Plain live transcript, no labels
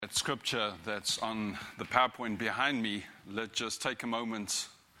that scripture that's on the PowerPoint behind me, let's just take a moment,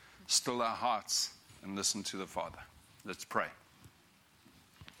 still our hearts, and listen to the Father. Let's pray.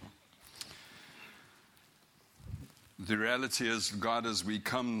 The reality is, God, as we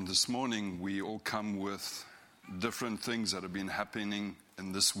come this morning, we all come with different things that have been happening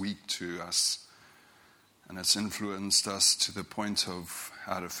in this week to us. And it's influenced us to the point of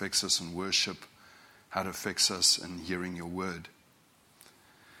how it affects us in worship, how it affects us in hearing your word.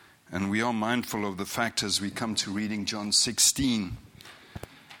 And we are mindful of the fact as we come to reading John 16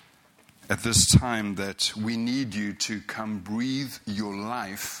 at this time that we need you to come breathe your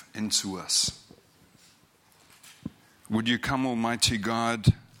life into us. Would you come, Almighty God,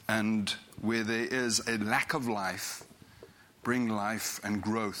 and where there is a lack of life, bring life and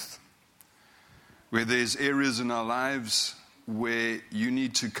growth. Where there's areas in our lives where you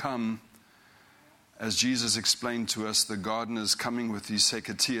need to come, as Jesus explained to us, the gardener is coming with these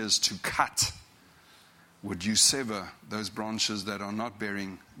secateurs to cut. Would you sever those branches that are not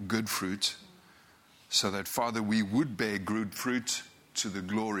bearing good fruit, so that, Father, we would bear good fruit to the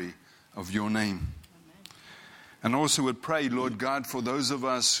glory of your name. And also would pray, Lord God, for those of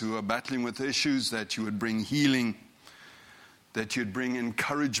us who are battling with issues, that you would bring healing, that you'd bring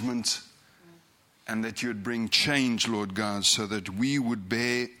encouragement, and that you'd bring change, Lord God, so that we would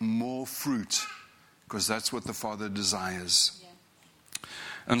bear more fruit, because that's what the Father desires. Yeah.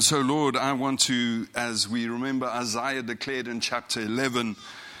 And so, Lord, I want to, as we remember Isaiah declared in chapter 11,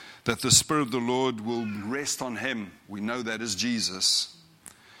 that the Spirit of the Lord will rest on him. We know that is Jesus.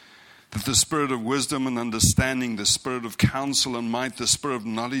 That the spirit of wisdom and understanding, the spirit of counsel and might, the spirit of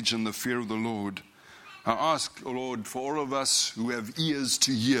knowledge and the fear of the Lord. I ask, Lord, for all of us who have ears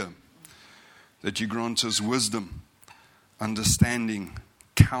to hear, that you grant us wisdom, understanding,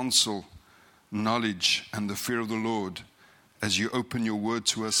 counsel, knowledge, and the fear of the Lord as you open your word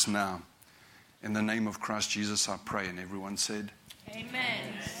to us now. In the name of Christ Jesus, I pray. And everyone said,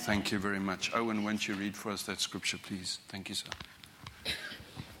 Amen. Thank you very much. Owen, won't you read for us that scripture, please? Thank you, sir.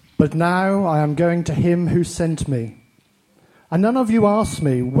 But now I am going to him who sent me. And none of you asked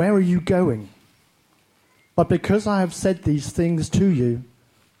me, where are you going? But because I have said these things to you,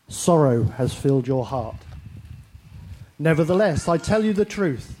 sorrow has filled your heart. Nevertheless, I tell you the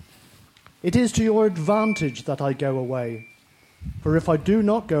truth. It is to your advantage that I go away. For if I do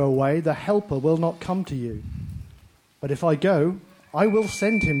not go away, the Helper will not come to you. But if I go, I will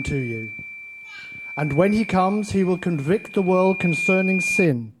send him to you. And when he comes, he will convict the world concerning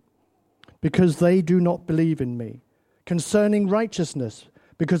sin, because they do not believe in me, concerning righteousness,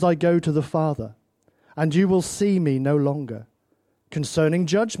 because I go to the Father, and you will see me no longer, concerning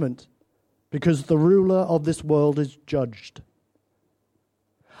judgment, because the ruler of this world is judged.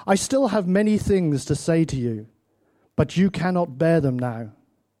 I still have many things to say to you, but you cannot bear them now.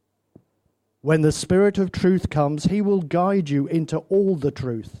 When the Spirit of truth comes, he will guide you into all the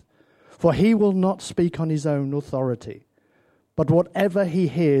truth, for he will not speak on his own authority. But whatever he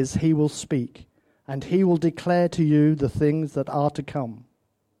hears, he will speak, and he will declare to you the things that are to come.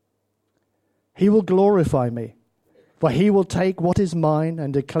 He will glorify me, for he will take what is mine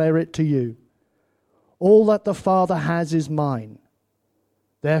and declare it to you. All that the Father has is mine.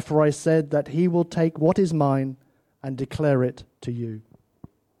 Therefore I said that he will take what is mine and declare it to you.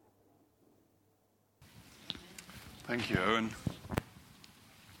 Thank you, Owen.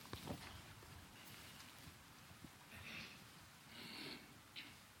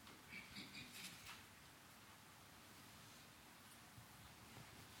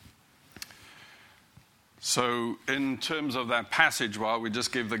 So in terms of that passage, while we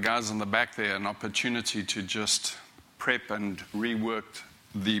just give the guys in the back there an opportunity to just prep and rework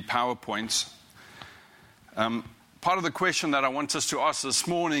the PowerPoints, part of the question that I want us to ask this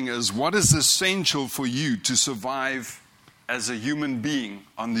morning is, what is essential for you to survive as a human being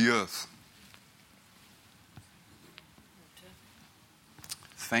on the earth?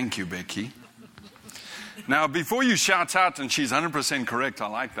 Thank you, Becky. Now, before you shout out, and she's 100% correct, I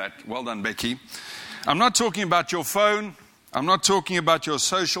like that. Well done, Becky. I'm not talking about your phone. I'm not talking about your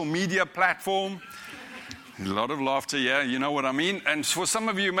social media platform. A lot of laughter, yeah, you know what I mean. And for some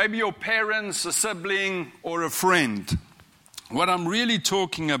of you, maybe your parents, a sibling, or a friend. What I'm really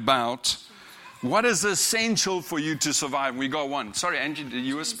talking about, what is essential for you to survive? We got one. Sorry, Angie, did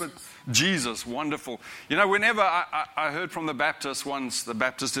you whisper? Jesus, wonderful. You know, whenever I heard from the Baptists once, the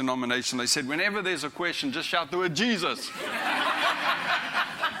Baptist denomination, they said, whenever there's a question, just shout the word Jesus.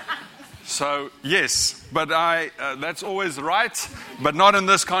 So, yes, but that's always right, but not in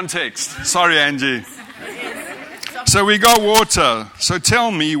this context. Sorry, Angie. So we got water. So tell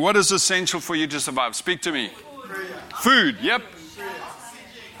me, what is essential for you to survive? Speak to me. Food, yep.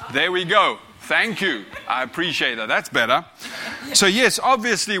 There we go. Thank you. I appreciate that. That's better. So yes,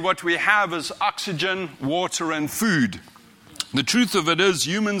 obviously what we have is oxygen, water, and food. The truth of it is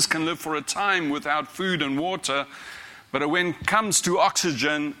humans can live for a time without food and water, but when it comes to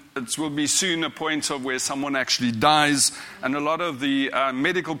oxygen, it will be soon a point of where someone actually dies. And a lot of the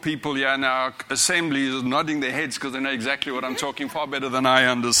medical people here in our assembly are nodding their heads because they know exactly what I'm talking, far better than I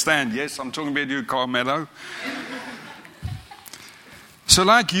understand. Yes, I'm talking about you, Carmelo. So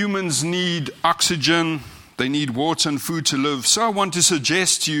like humans need oxygen, they need water and food to live. So I want to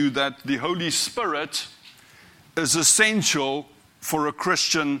suggest to you that the Holy Spirit is essential for a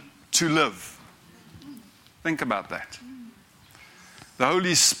Christian to live. Think about that. The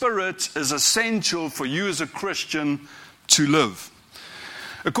Holy Spirit is essential for you as a Christian to live.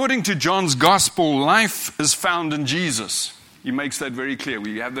 According to John's Gospel, life is found in Jesus. He makes that very clear.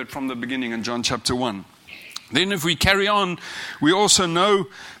 We have that from the beginning in John chapter 1. Then if we carry on, we also know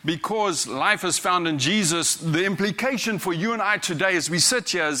because life is found in Jesus, the implication for you and I today as we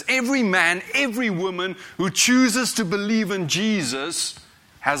sit here is every man, every woman who chooses to believe in Jesus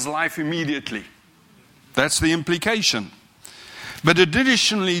has life immediately. That's the implication. But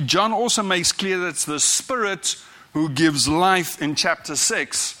additionally, John also makes clear that it's the Spirit who gives life in chapter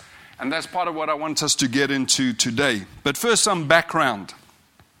 6. And that's part of what I want us to get into today. But first, some background.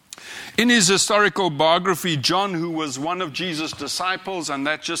 In his historical biography, John, who was one of Jesus' disciples, and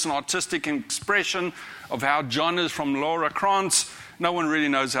that's just an artistic expression of how John is from Laura Krantz. No one really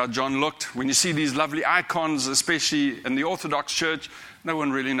knows how John looked. When you see these lovely icons, especially in the Orthodox Church, no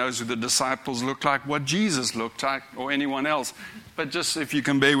one really knows who the disciples look like, what Jesus looked like, or anyone else. But just if you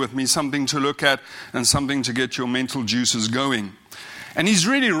can bear with me, something to look at and something to get your mental juices going. And he's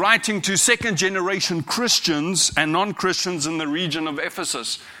really writing to second-generation Christians and non-Christians in the region of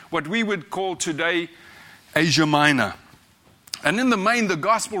Ephesus, what we would call today Asia Minor. And in the main, the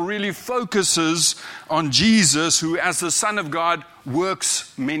gospel really focuses on Jesus, who as the Son of God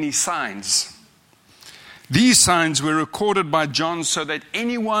works many signs. These signs were recorded by John so that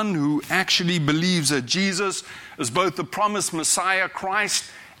anyone who actually believes that Jesus is both the promised Messiah, Christ,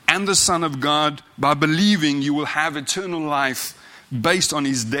 and the Son of God, by believing you will have eternal life based on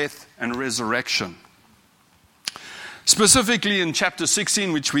his death and resurrection. Specifically in chapter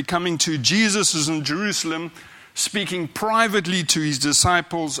 16, which we're coming to, Jesus is in Jerusalem speaking privately to his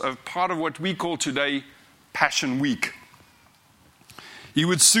disciples of part of what we call today Passion Week. He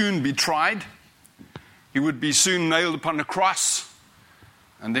would soon be tried. He would be soon nailed upon a cross.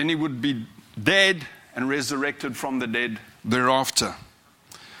 And then he would be dead and resurrected from the dead thereafter.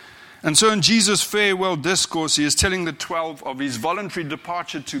 And so in Jesus' farewell discourse, he is telling the 12 of his voluntary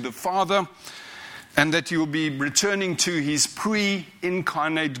departure to the Father, and that he will be returning to his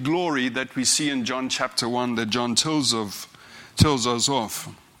pre-incarnate glory that we see in John chapter 1 that John tells us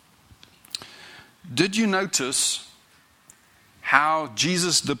of. Did you notice how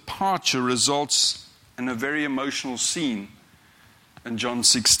Jesus' departure results in a very emotional scene in John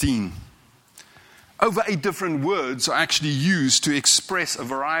 16? Over 8 different words are actually used to express a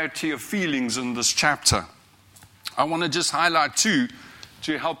variety of feelings in this chapter. I want to just highlight 2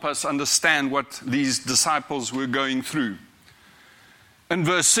 to help us understand what these disciples were going through. In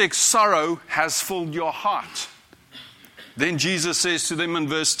verse 6, sorrow has filled your heart. Then Jesus says to them in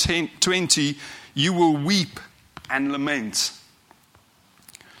verse 20, you will weep and lament.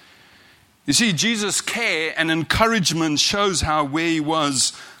 You see, Jesus' care and encouragement shows how aware he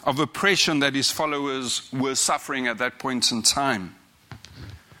was of oppression that his followers were suffering at that point in time.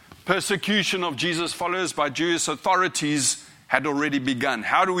 Persecution of Jesus' followers by Jewish authorities had already begun.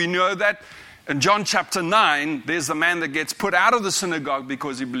 How do we know that? In John chapter 9, there's the man that gets put out of the synagogue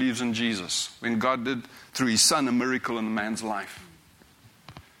because he believes in Jesus, when God did, through his son, a miracle in the man's life.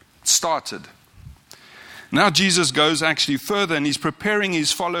 It started. Now Jesus goes actually further, and he's preparing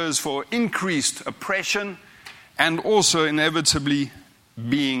his followers for increased oppression and also inevitably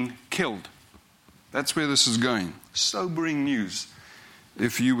being killed. That's where this is going. Sobering news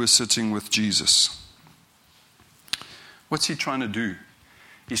if you were sitting with Jesus. What's he trying to do?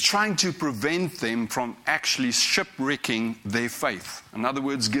 He's trying to prevent them from actually shipwrecking their faith. In other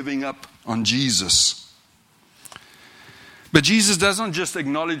words, giving up on Jesus. But Jesus doesn't just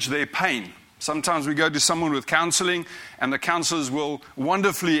acknowledge their pain. Sometimes we go to someone with counseling, and the counselors will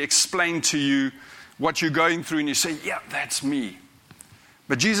wonderfully explain to you what you're going through, and you say, yeah, that's me.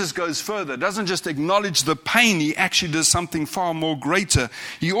 But Jesus goes further, doesn't just acknowledge the pain, he actually does something far more greater.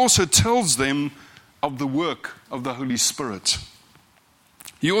 He also tells them of the work of the Holy Spirit.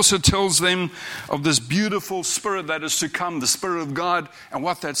 He also tells them of this beautiful Spirit that is to come, the Spirit of God, and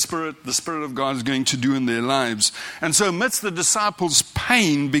what that Spirit, the Spirit of God, is going to do in their lives. And so amidst the disciples'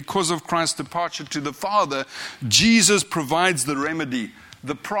 pain because of Christ's departure to the Father, Jesus provides the remedy,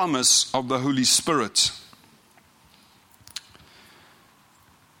 the promise of the Holy Spirit.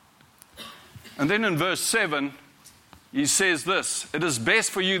 And then in verse 7, he says this, "It is best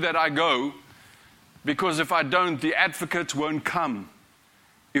for you that I go, because if I don't, the advocate won't come.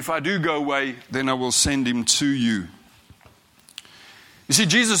 If I do go away, then I will send him to you." You see,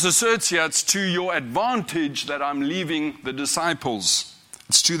 Jesus asserts here, it's to your advantage that I'm leaving the disciples.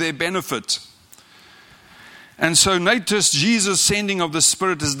 It's to their benefit. And so notice Jesus' sending of the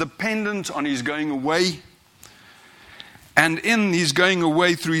Spirit is dependent on his going away. And in his going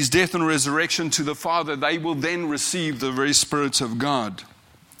away through his death and resurrection to the Father, they will then receive the very Spirit of God.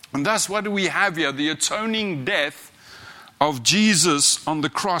 And thus, what do we have here? The atoning death of Jesus on the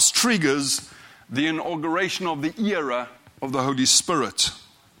cross triggers the inauguration of the era of the Holy Spirit.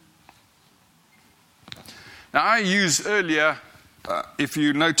 Now, I used earlier, if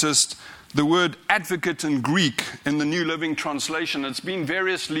you noticed, the word advocate in Greek in the New Living Translation. It's been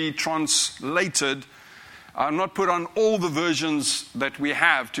variously translated. I'm not put on all the versions that we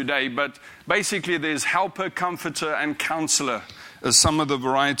have today, but basically there's helper, comforter, and counselor as some of the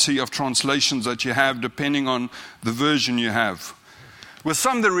variety of translations that you have depending on the version you have. With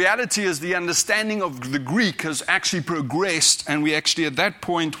some, the reality is the understanding of the Greek has actually progressed, and we're actually at that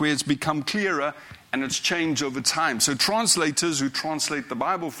point where it's become clearer and it's changed over time. So translators who translate the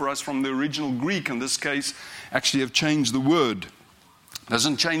Bible for us from the original Greek, in this case, actually have changed the word.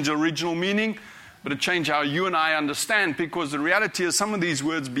 Doesn't change the original meaning, but it changed how you and I understand, because the reality is some of these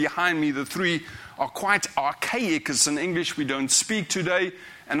words behind me, the three, are quite archaic. It's in English we don't speak today,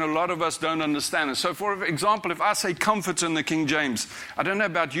 and a lot of us don't understand it. So for example, if I say comforter in the King James, I don't know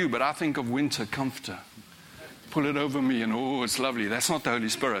about you, but I think of winter comforter. Pull it over me and oh, it's lovely. That's not the Holy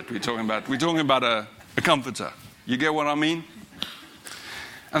Spirit we're talking about. We're talking about a comforter. You get what I mean?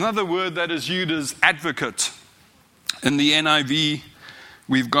 Another word that is used is advocate. In the NIV,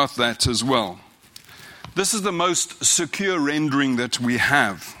 we've got that as well. This is the most secure rendering that we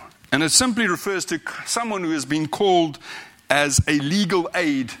have. And it simply refers to someone who has been called as a legal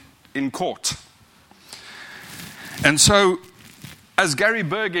aid in court. And so, as Gary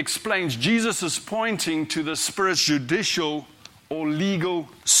Berg explains, Jesus is pointing to the Spirit's judicial or legal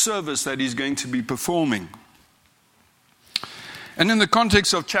service that he's going to be performing. And in the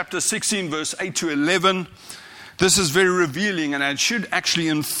context of chapter 16, verse 8 to 11, this is very revealing, and it should actually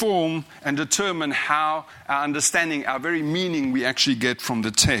inform and determine how our understanding, our very meaning we actually get from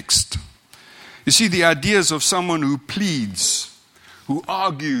the text. You see, the ideas of someone who pleads, who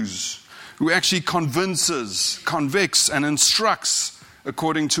argues, who actually convinces, convicts, and instructs,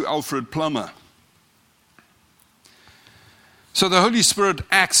 according to Alfred Plummer. So the Holy Spirit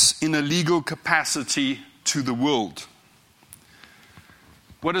acts in a legal capacity to the world.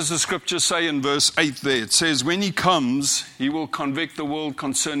 What does the scripture say in verse 8 there? It says, when he comes, he will convict the world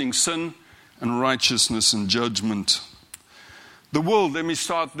concerning sin and righteousness and judgment. The world, let me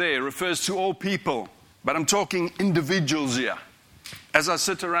start there, refers to all people, but I'm talking individuals here. As I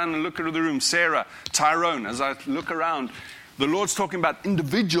sit around and look at the room, Sarah, Tyrone, as I look around, the Lord's talking about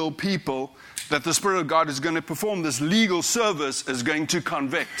individual people that the Spirit of God is going to perform this legal service, is going to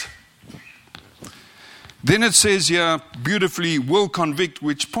convict. Then it says here, beautifully, will convict,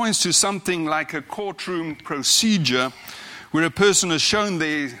 which points to something like a courtroom procedure where a person has shown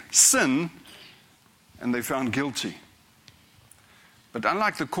their sin and they're found guilty. But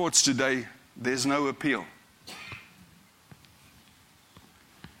unlike the courts today, there's no appeal.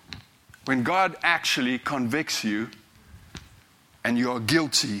 When God actually convicts you and you are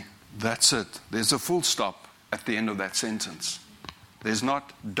guilty, that's it. There's a full stop at the end of that sentence. There's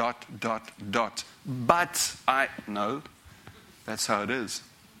not ... But no, that's how it is.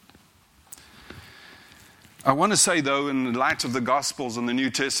 I want to say, though, in light of the Gospels and the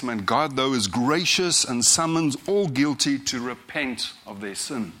New Testament, God, though, is gracious and summons all guilty to repent of their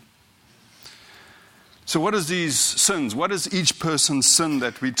sin. So what is these sins? What is each person's sin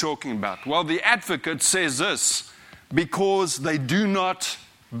that we're talking about? Well, the advocate says this, because they do not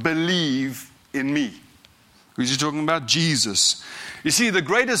believe in me. Who's he talking about? Jesus. You see, the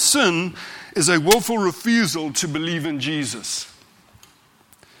greatest sin is a willful refusal to believe in Jesus.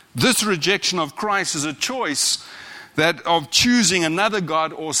 This rejection of Christ is a choice that of choosing another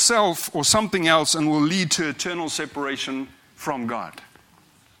God or self or something else, and will lead to eternal separation from God.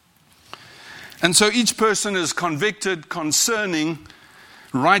 And so each person is convicted concerning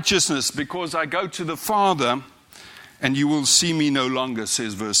righteousness, because I go to the Father and you will see me no longer,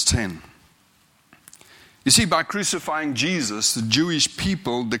 says verse 10. You see, by crucifying Jesus, the Jewish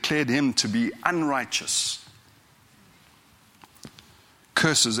people declared him to be unrighteous.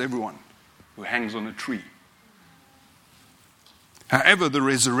 Curses everyone who hangs on a tree. However, the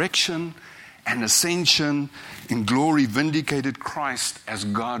resurrection and ascension in glory vindicated Christ as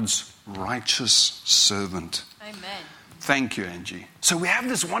God's righteous servant. Amen. Thank you, Angie. So we have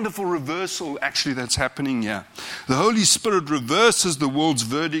this wonderful reversal actually that's happening here. The Holy Spirit reverses the world's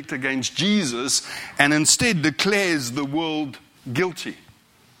verdict against Jesus and instead declares the world guilty.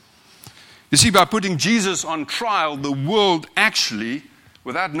 You see, by putting Jesus on trial, the world actually,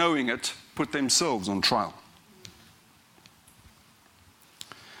 without knowing it, put themselves on trial.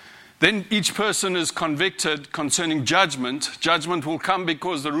 Then each person is convicted concerning judgment. Judgment will come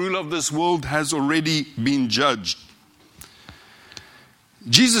because the ruler of this world has already been judged.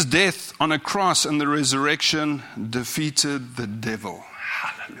 Jesus' death on a cross and the resurrection defeated the devil.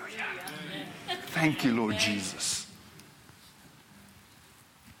 Hallelujah. Thank you, Lord Jesus.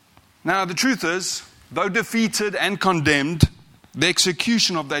 Now, the truth is, though defeated and condemned, the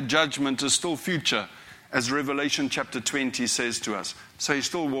execution of that judgment is still future, as Revelation chapter 20 says to us. So he's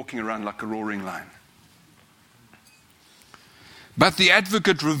still walking around like a roaring lion. But the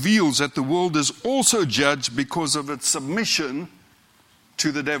advocate reveals that the world is also judged because of its submission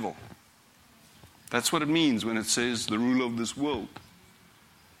to the devil. That's what it means when it says the ruler of this world.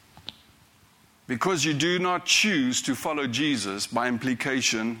 Because you do not choose to follow Jesus, by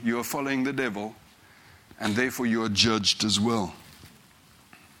implication, you are following the devil, and therefore you are judged as well.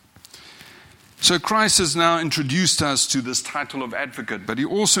 So Christ has now introduced us to this title of advocate, but he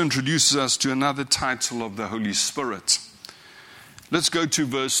also introduces us to another title of the Holy Spirit. Let's go to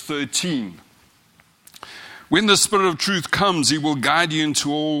verse 13. When the Spirit of truth comes, he will guide you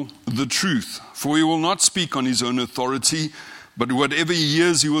into all the truth. For he will not speak on his own authority, but whatever he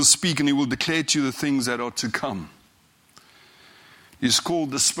hears, he will speak, and he will declare to you the things that are to come. He's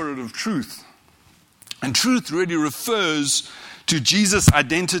called the Spirit of truth. And truth really refers to Jesus'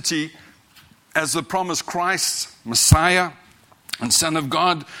 identity as the promised Christ, Messiah, and Son of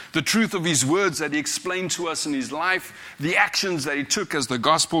God, the truth of his words that he explained to us in his life, the actions that he took as the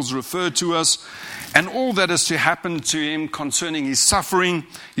Gospels refer to us, and all that is to happen to him concerning his suffering,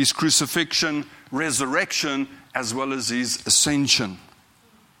 his crucifixion, resurrection, as well as his ascension.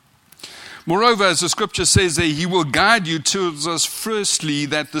 Moreover, as the scripture says there, he will guide you towards us firstly,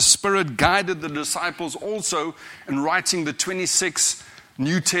 that the Spirit guided the disciples also in writing the 26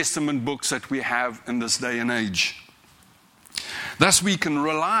 New Testament books that we have in this day and age. Thus, we can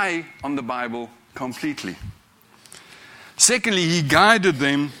rely on the Bible completely. Secondly, he guided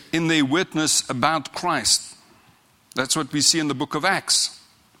them in their witness about Christ. That's what we see in the book of Acts.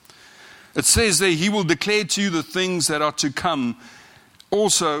 It says there, he will declare to you the things that are to come.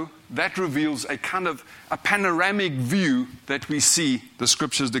 Also, that reveals a kind of a panoramic view that we see the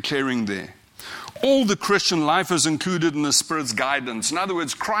scriptures declaring there. All the Christian life is included in the Spirit's guidance. In other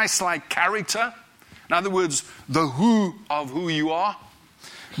words, Christ-like character. In other words, the who of who you are.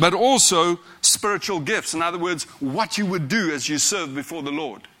 But also spiritual gifts. In other words, what you would do as you serve before the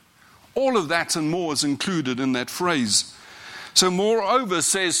Lord. All of that and more is included in that phrase. So moreover,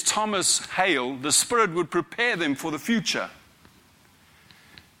 says Thomas Hale, the Spirit would prepare them for the future.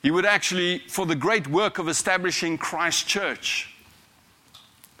 He would actually, for the great work of establishing Christ's church.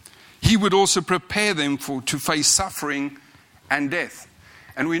 He would also prepare them to face suffering and death.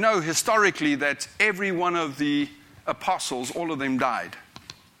 And we know historically that every one of the apostles, all of them died.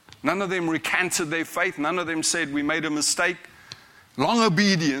 None of them recanted their faith. None of them said, we made a mistake. Long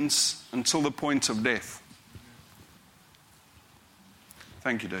obedience until the point of death.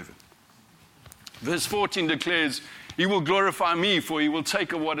 Thank you, David. Verse 14 declares, he will glorify me, for he will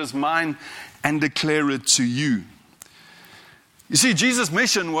take of what is mine and declare it to you. You see, Jesus'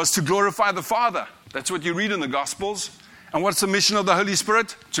 mission was to glorify the Father. That's what you read in the Gospels. And what's the mission of the Holy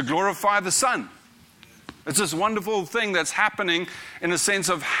Spirit? To glorify the Son. It's this wonderful thing that's happening in a sense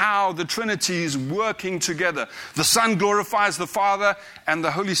of how the Trinity is working together. The Son glorifies the Father, and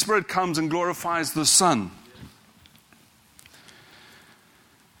the Holy Spirit comes and glorifies the Son.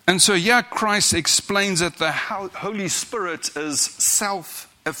 And so here Christ explains that the Holy Spirit is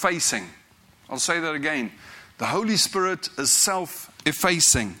self-effacing. I'll say that again. The Holy Spirit is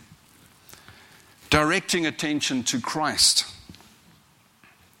self-effacing, directing attention to Christ.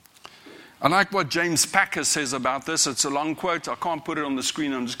 I like what James Packer says about this. It's a long quote. I can't put it on the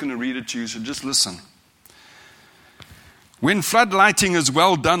screen. I'm just going to read it to you, so just listen. When floodlighting is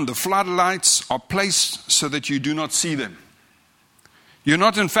well done, the floodlights are placed so that you do not see them. You're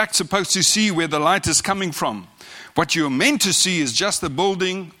not in fact supposed to see where the light is coming from. What you're meant to see is just the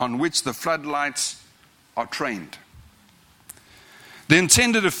building on which the floodlights are trained. The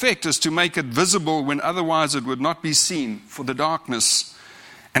intended effect is to make it visible when otherwise it would not be seen for the darkness,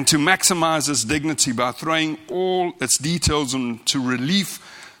 and to maximize its dignity by throwing all its details into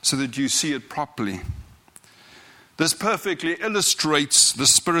relief so that you see it properly. This perfectly illustrates the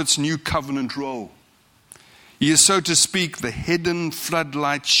Spirit's new covenant role. He is, so to speak, the hidden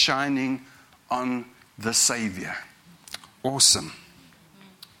floodlight shining on the Savior. Awesome.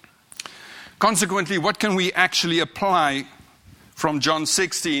 Consequently, what can we actually apply from John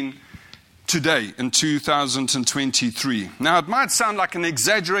 16 today in 2023? Now, it might sound like an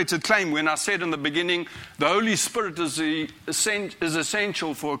exaggerated claim when I said in the beginning, the Holy Spirit is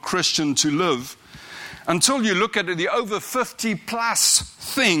essential for a Christian to live, until you look at the over 50 plus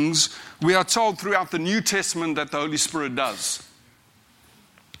things we are told throughout the New Testament that the Holy Spirit does.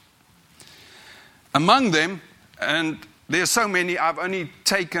 Among them, and there are so many, I've only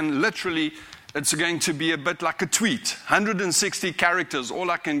taken literally, it's going to be a bit like a tweet. 160 characters.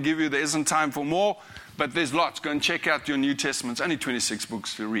 All I can give you, there isn't time for more, but there's lots. Go and check out your New Testament. It's only 26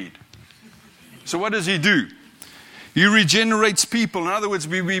 books to read. So what does he do? He regenerates people. In other words,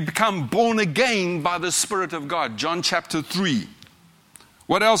 we become born again by the Spirit of God. John chapter 3.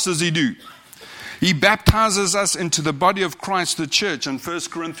 What else does he do? He baptizes us into the body of Christ, the church, in 1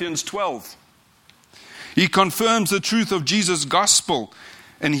 Corinthians 12. He confirms the truth of Jesus' gospel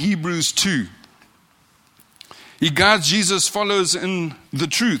in Hebrews 2. He guides Jesus' followers in the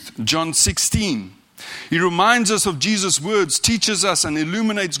truth, John 16. He reminds us of Jesus' words, teaches us and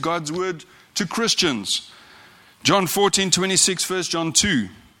illuminates God's word to Christians. John 14:26, 1 John 2.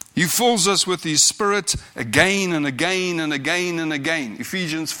 He fills us with His Spirit again and again and again and again.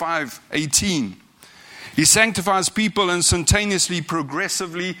 Ephesians 5:18. He sanctifies people instantaneously,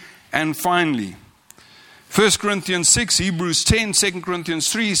 progressively, and finally. 1 Corinthians 6, Hebrews 10, 2 Corinthians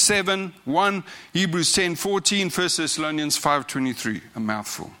 3, 7, 1, Hebrews 10, 14, 1 Thessalonians 5:23. A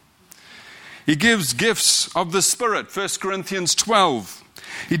mouthful. He gives gifts of the Spirit, 1 Corinthians 12.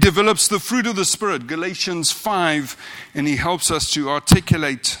 He develops the fruit of the Spirit, Galatians 5, and He helps us to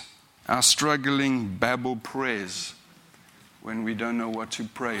articulate our struggling babble prayers when we don't know what to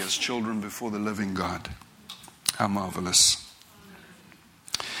pray as children before the living God. How marvelous.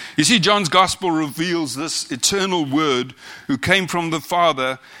 You see, John's Gospel reveals this eternal Word who came from the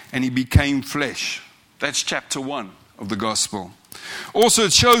Father and He became flesh. That's chapter 1 of the Gospel. Also,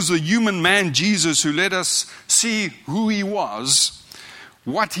 it shows the human man, Jesus, who let us see who He was,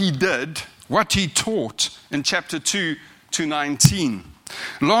 what He did, what He taught in chapter 2 to 19.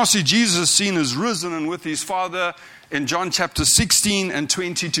 Lastly, Jesus is seen as risen and with His Father in John chapter 16 and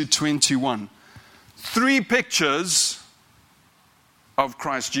 20 to 21. 3 pictures of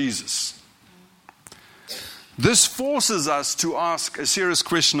Christ Jesus. This forces us to ask a serious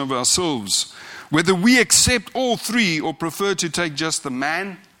question of ourselves, whether we accept all 3 or prefer to take just the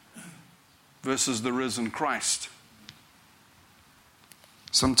man versus the risen Christ.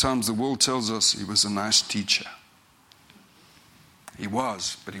 Sometimes the world tells us He was a nice teacher. He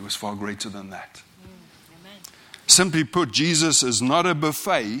was, but He was far greater than that. Amen. Simply put, Jesus is not a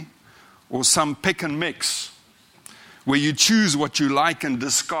buffet or some pick and mix where you choose what you like and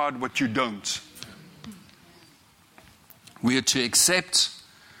discard what you don't. We are to accept,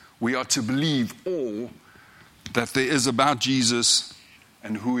 we are to believe all that there is about Jesus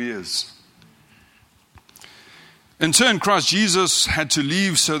and who He is. In turn, Christ Jesus had to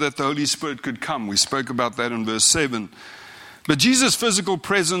leave so that the Holy Spirit could come. We spoke about that in verse 7. But Jesus' physical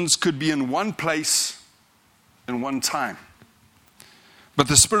presence could be in one place in one time. But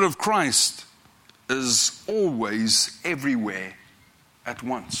the Spirit of Christ is always everywhere at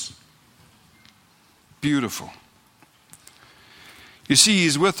once. Beautiful. You see,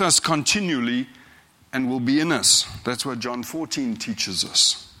 He's with us continually and will be in us. That's what John 14 teaches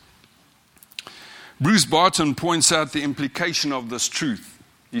us. Bruce Barton points out the implication of this truth.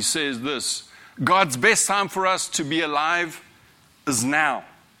 He says this: God's best time for us to be alive is now.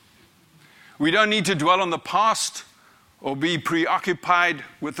 We don't need to dwell on the past or be preoccupied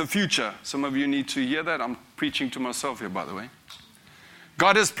with the future. Some of you need to hear that. I'm preaching to myself here, by the way.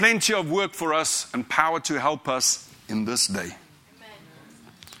 God has plenty of work for us and power to help us in this day.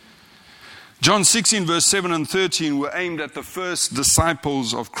 John 16, verse 7 and 13 were aimed at the first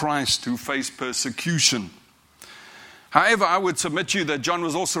disciples of Christ who faced persecution. However, I would submit to you that John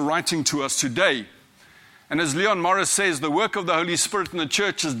was also writing to us today. And as Leon Morris says, the work of the Holy Spirit in the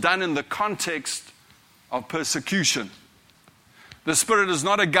church is done in the context of persecution. The Spirit is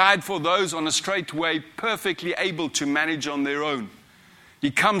not a guide for those on a straight way, perfectly able to manage on their own.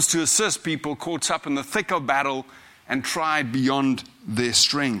 He comes to assist people caught up in the thick of battle and tried beyond their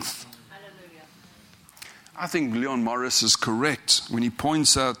strength. Hallelujah. I think Leon Morris is correct when he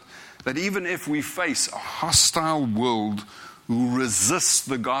points out that even if we face a hostile world who resists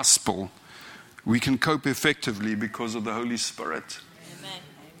the gospel, we can cope effectively because of the Holy Spirit. Amen.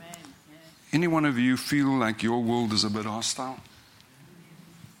 Amen. Any one of you feel like your world is a bit hostile?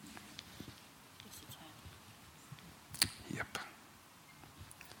 Yep.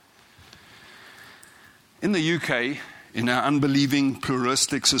 In the UK, in our unbelieving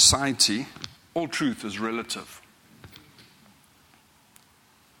pluralistic society, all truth is relative.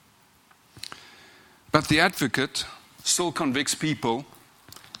 But the advocate still convicts people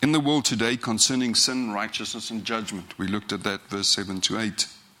in the world today concerning sin, righteousness, and judgment. We looked at that, verse 7 to 8.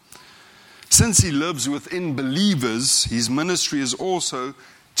 Since he lives within believers, his ministry is also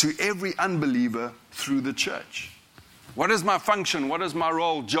to every unbeliever through the church. What is my function? What is my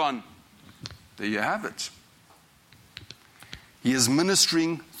role, John? There you have it. He is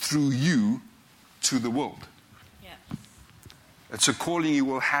ministering through you to the world. Yeah. It's a calling you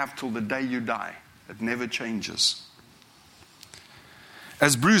will have till the day you die. It never changes.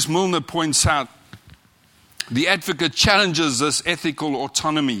 As Bruce Milner points out, the advocate challenges this ethical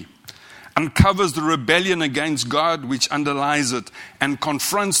autonomy, uncovers the rebellion against God which underlies it, and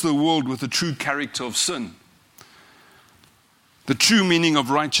confronts the world with the true character of sin, the true meaning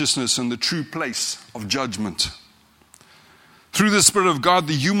of righteousness, and the true place of judgment. Through the Spirit of God,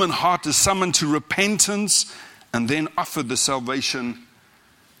 the human heart is summoned to repentance and then offered the salvation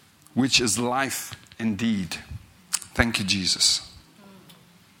which is life indeed. Thank you, Jesus.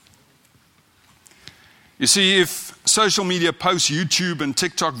 You see, if social media posts, YouTube and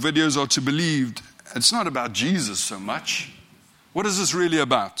TikTok videos are to be believed, it's not about Jesus so much. What is this really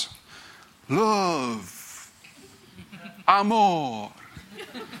about? Love, amor,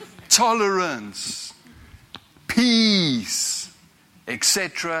 tolerance, peace,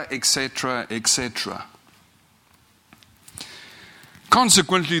 etc., etc., etc.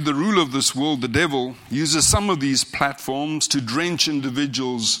 Consequently, the ruler of this world, the devil, uses some of these platforms to drench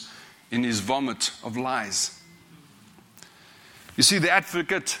individuals in his vomit of lies. You see, the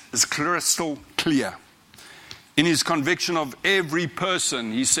advocate is crystal clear. In his conviction of every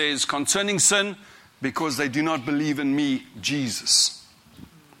person, he says, concerning sin, because they do not believe in me, Jesus.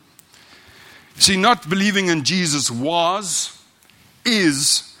 See, not believing in Jesus was,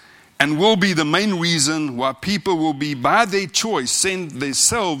 is, and will be the main reason why people will be, by their choice, send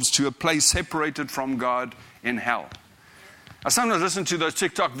themselves to a place separated from God in hell. I sometimes listen to those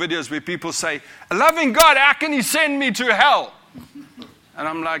TikTok videos where people say, a loving God, how can he send me to hell? And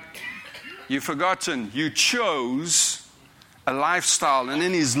I'm like, you've forgotten, you chose a lifestyle, and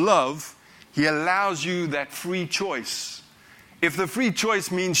in his love, he allows you that free choice. If the free choice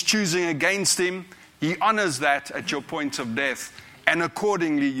means choosing against him, he honors that at your point of death. And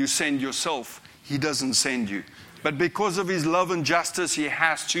accordingly, you send yourself. He doesn't send you. But because of his love and justice, he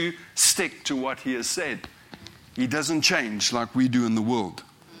has to stick to what he has said. He doesn't change like we do in the world.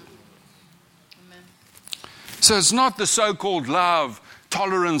 Amen. So it's not the so-called love,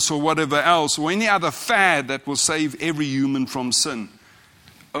 tolerance, or whatever else, or any other fad that will save every human from sin.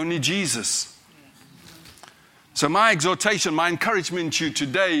 Only Jesus. So my exhortation, my encouragement to you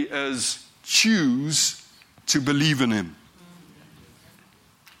today is choose to believe in him.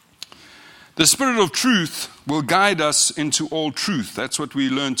 The Spirit of truth will guide us into all truth. That's what we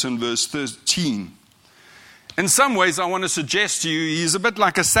learned in verse 13. In some ways, I want to suggest to you, he's a bit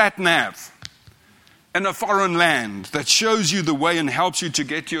like a sat-nav in a foreign land that shows you the way and helps you to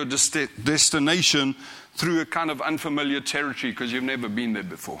get to your destination through a kind of unfamiliar territory because you've never been there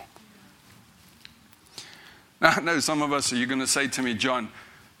before. Now, I know some of us, you're going to say to me, John,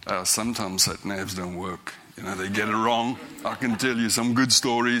 sometimes sat-navs don't work. You know, they get it wrong. I can tell you some good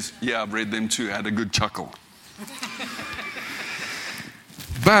stories. Yeah, I've read them too. I had a good chuckle.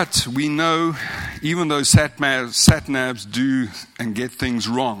 But we know, even though sat-navs do and get things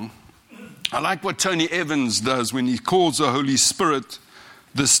wrong, I like what Tony Evans does when he calls the Holy Spirit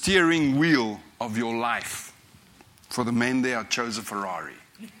the steering wheel of your life. For the men there, I chose a Ferrari.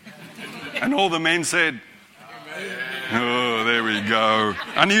 And all the men said, oh, there we go.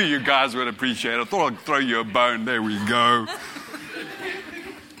 I knew you guys would appreciate it. I thought I'd throw you a bone. There we go.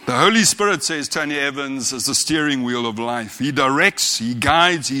 The Holy Spirit, says Tony Evans, is the steering wheel of life. He directs, he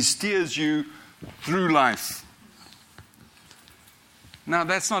guides, he steers you through life. Now,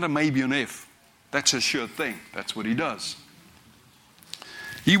 that's not a maybe an if. That's a sure thing. That's what he does.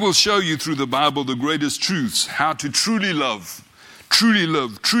 He will show you through the Bible the greatest truths, how to truly love,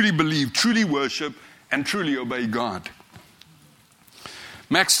 truly believe, truly worship, and truly obey God.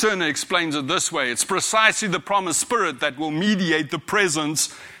 Max Turner explains it this way: it's precisely the promised Spirit that will mediate the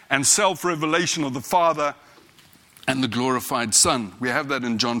presence and self-revelation of the Father and the glorified Son. We have that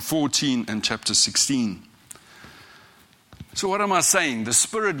in John 14 and chapter 16. So what am I saying? The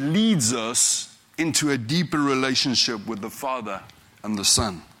Spirit leads us into a deeper relationship with the Father and the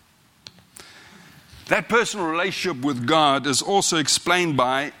Son. That personal relationship with God is also explained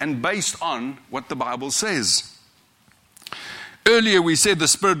by and based on what the Bible says. Earlier we said the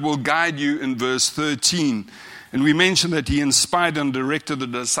Spirit will guide you in verse 13, and we mentioned that He inspired and directed the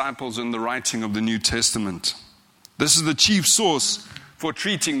disciples in the writing of the New Testament. This is the chief source for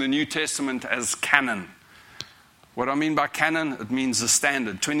treating the New Testament as canon. What I mean by canon, it means the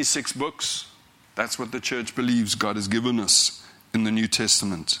standard. 26 books, that's what the church believes God has given us in the New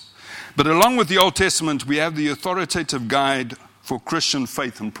Testament. But along with the Old Testament, we have the authoritative guide for Christian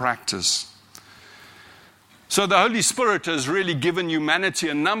faith and practice. So the Holy Spirit has really given humanity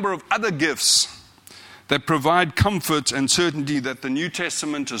a number of other gifts that provide comfort and certainty that the New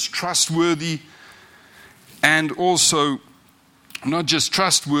Testament is trustworthy, and also not just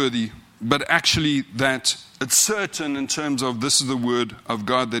trustworthy, but actually that it's certain in terms of this is the word of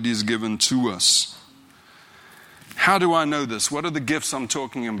God that is given to us. How do I know this? What are the gifts I'm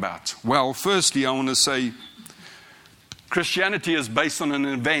talking about? Well, firstly, I want to say Christianity is based on an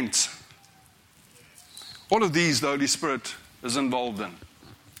event. All of these the Holy Spirit is involved in.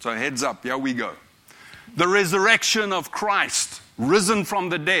 So heads up, here we go. The resurrection of Christ, risen from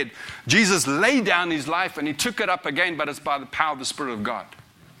the dead. Jesus laid down His life and He took it up again, but it's by the power of the Spirit of God.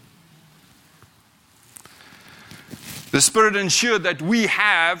 The Spirit ensured that we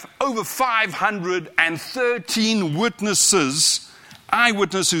have over 513 witnesses,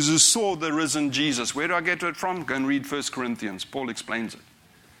 eyewitnesses who saw the risen Jesus. Where do I get it from? Go and read 1 Corinthians. Paul explains it.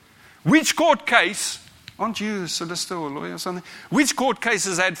 Which court case, aren't you a solicitor or a lawyer or something? Which court case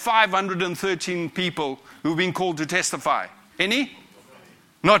has had 513 people who've been called to testify? Any?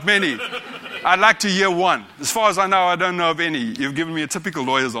 Not many. I'd like to hear one. As far as I know, I don't know of any. You've given me a typical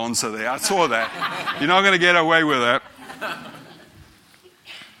lawyer's answer there. I saw that. You're not going to get away with that.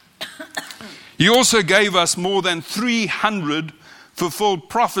 He also gave us more than 300 fulfilled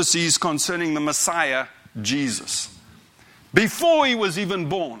prophecies concerning the Messiah, Jesus, before He was even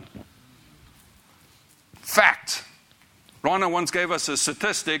born. Fact. Rana once gave us a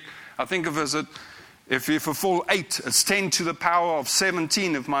statistic. I think if you fulfill 8, it's 10 to the power of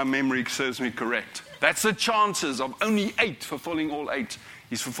 17, if my memory serves me correct. That's the chances of only 8 fulfilling all 8.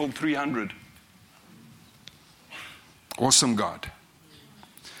 He's fulfilled 300. Awesome God.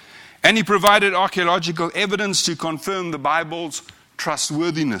 And He provided archaeological evidence to confirm the Bible's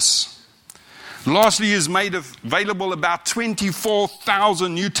trustworthiness. Lastly, He has made available about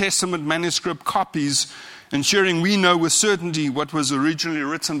 24,000 New Testament manuscript copies, ensuring we know with certainty what was originally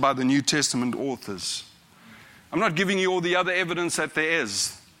written by the New Testament authors. I'm not giving you all the other evidence that there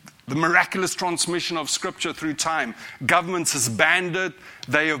is. The miraculous transmission of Scripture through time. Governments has banned it.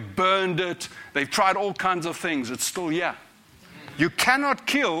 They have burned it. They've tried all kinds of things. It's still here. You cannot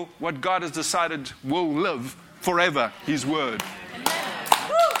kill what God has decided will live forever, His Word.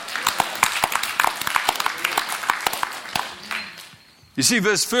 You see,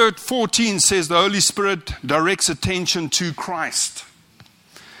 verse 14 says the Holy Spirit directs attention to Christ.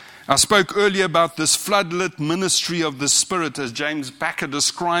 I spoke earlier about this floodlit ministry of the Spirit as James Packer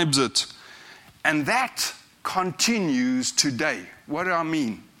describes it. And that continues today. What do I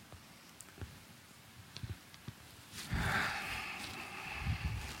mean?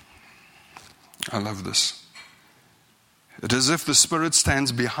 I love this. It is as if the Spirit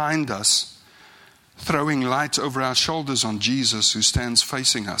stands behind us, throwing light over our shoulders on Jesus who stands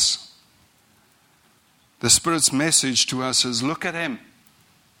facing us. The Spirit's message to us is, look at Him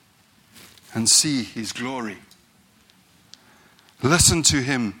and see His glory. Listen to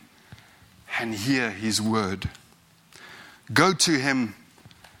Him and hear His word. Go to Him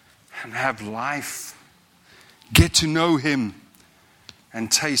and have life. Get to know Him and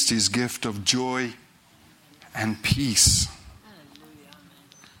taste His gift of joy and peace.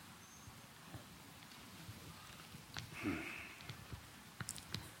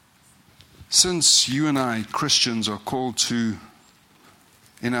 Since you and I, Christians, are called to,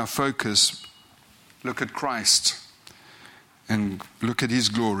 in our focus, look at Christ and look at His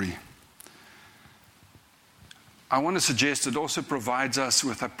glory, I want to suggest it also provides us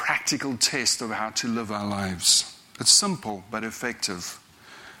with a practical test of how to live our lives. It's simple but effective.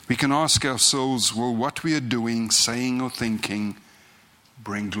 We can ask ourselves, will what we are doing, saying or thinking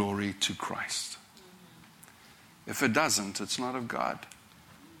bring glory to Christ? If it doesn't, it's not of God.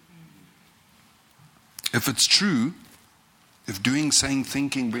 If it's true, if doing, saying,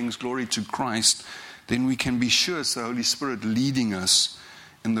 thinking brings glory to Christ, then we can be sure it's the Holy Spirit leading us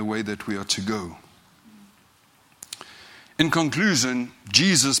in the way that we are to go. In conclusion,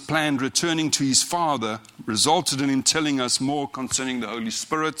 Jesus' planned returning to his Father resulted in him telling us more concerning the Holy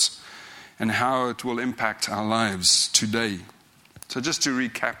Spirit and how it will impact our lives today. So just to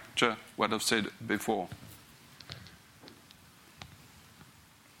recapture what I've said before.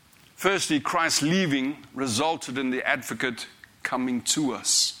 Firstly, Christ leaving resulted in the advocate coming to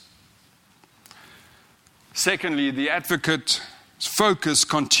us. Secondly, the advocate's focus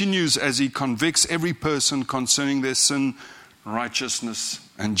continues as he convicts every person concerning their sin, righteousness,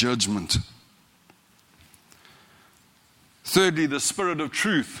 and judgment. Thirdly, the Spirit of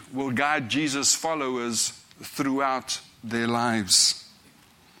truth will guide Jesus' followers throughout their lives.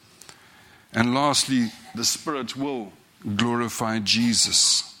 And lastly, the Spirit will glorify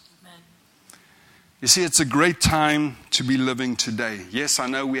Jesus. You see, it's a great time to be living today. Yes, I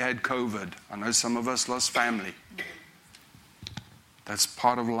know we had COVID. I know some of us lost family. That's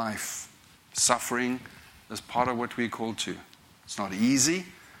part of life. Suffering is part of what we're called to. It's not easy.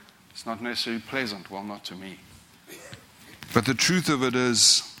 It's not necessarily pleasant. Well, not to me. But the truth of it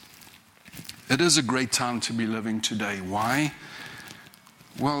is a great time to be living today. Why?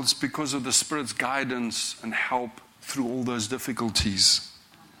 Well, it's because of the Spirit's guidance and help through all those difficulties.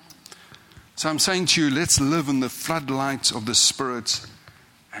 So I'm saying to you, let's live in the floodlights of the Spirit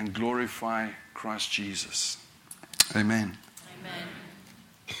and glorify Christ Jesus. Amen.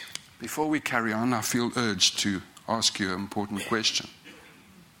 Amen. Before we carry on, I feel urged to ask you an important question.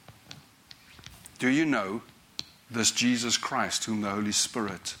 Do you know this Jesus Christ whom the Holy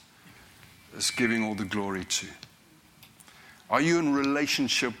Spirit is giving all the glory to? Are you in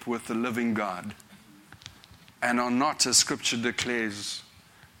relationship with the living God and are not, as Scripture declares,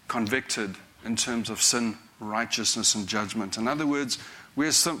 convicted in terms of sin, righteousness, and judgment? In other words,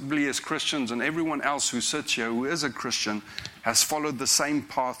 we're simply as Christians, and everyone else who sits here who is a Christian has followed the same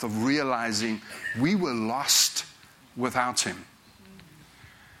path of realizing we were lost without him.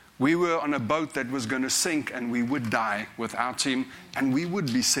 We were on a boat that was going to sink and we would die without him and we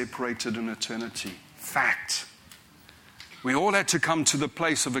would be separated in eternity. Fact. We all had to come to the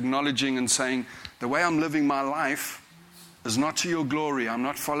place of acknowledging and saying, the way I'm living my life is not to your glory. I'm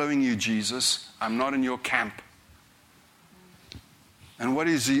not following you, Jesus. I'm not in your camp. And what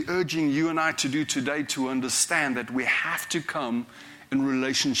is he urging you and I to do today? To understand that we have to come in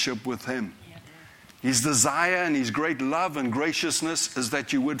relationship with him. His desire and his great love and graciousness is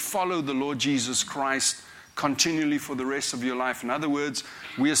that you would follow the Lord Jesus Christ continually for the rest of your life. In other words,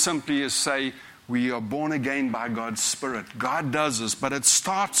 we are simply as say, we are born again by God's Spirit. God does this, but it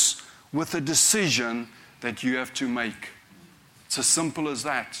starts with a decision that you have to make. It's as simple as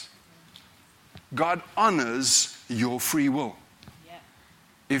that. God honors your free will.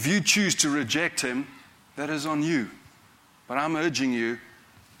 If you choose to reject him, that is on you. But I'm urging you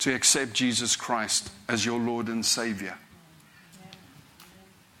to accept Jesus Christ as your Lord and Savior.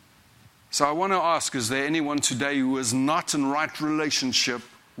 So I want to ask, is there anyone today who is not in right relationship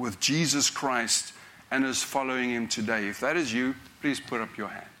with Jesus Christ and is following him today? If that is you, please put up your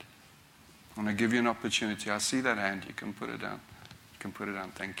hand. I want to give you an opportunity. I see that hand. You can put it down. You can put it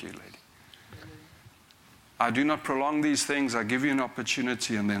down. Thank you, lady. I do not prolong these things. I give you an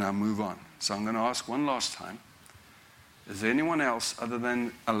opportunity and then I move on. So I'm going to ask one last time. Is there anyone else other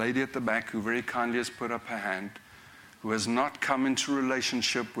than a lady at the back who very kindly has put up her hand, who has not come into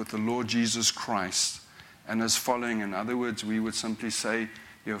relationship with the Lord Jesus Christ and is following? In other words, we would simply say,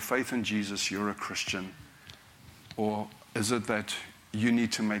 you have faith in Jesus, you're a Christian. Or is it that you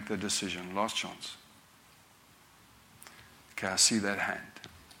need to make the decision? Last chance. Okay, I see that hand.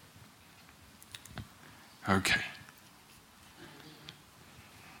 Okay.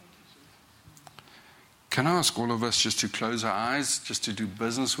 Can I ask all of us just to close our eyes, just to do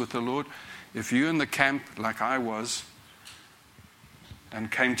business with the Lord? If you're in the camp like I was and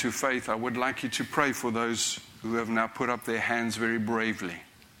came to faith, I would like you to pray for those who have now put up their hands very bravely.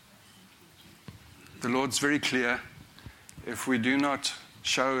 The Lord's very clear. If we do not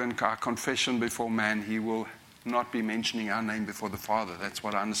show in our confession before man, he will not be mentioning our name before the Father. That's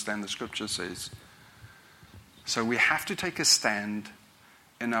what I understand the Scripture says. So we have to take a stand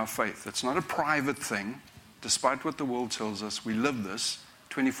in our faith. It's not a private thing. Despite what the world tells us, we live this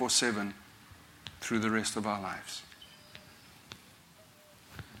 24/7 through the rest of our lives.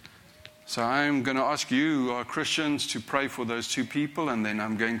 So I'm going to ask you who are Christians to pray for those two people, and then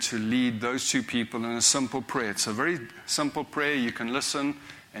I'm going to lead those two people in a simple prayer. It's a very simple prayer. You can listen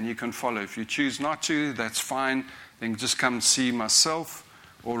and you can follow. If you choose not to, that's fine. Then just come see myself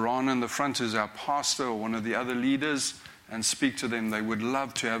or Ron in the front, who's our pastor, or one of the other leaders, and speak to them. They would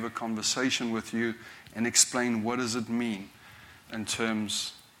love to have a conversation with you and explain what does it mean in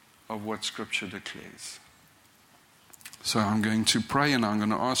terms of what Scripture declares. So I'm going to pray and I'm going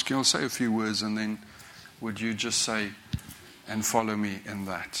to ask you, I'll say a few words and then would you just say and follow me in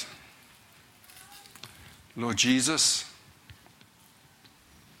that. Lord Jesus,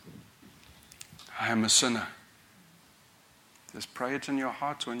 I am a sinner. Just pray it in your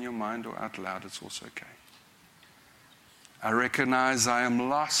heart or in your mind or out loud, it's also okay. I recognize I am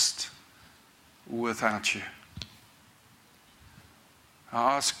lost without you.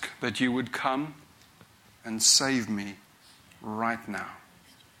 I ask that you would come and save me right now.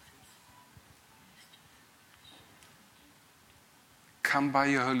 Come by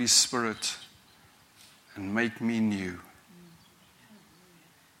your Holy Spirit and make me new.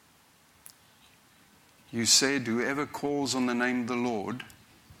 You said, whoever calls on the name of the Lord,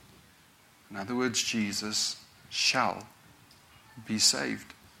 in other words, Jesus, shall be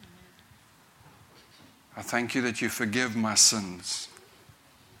saved. I thank you that you forgive my sins.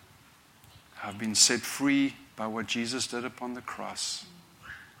 I've been set free by what Jesus did upon the cross.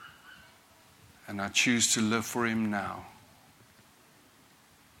 And I choose to live for him now.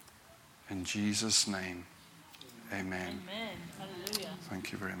 In Jesus' name, amen. Amen. Hallelujah.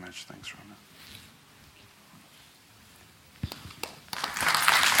 Thank you very much. Thanks, Rona.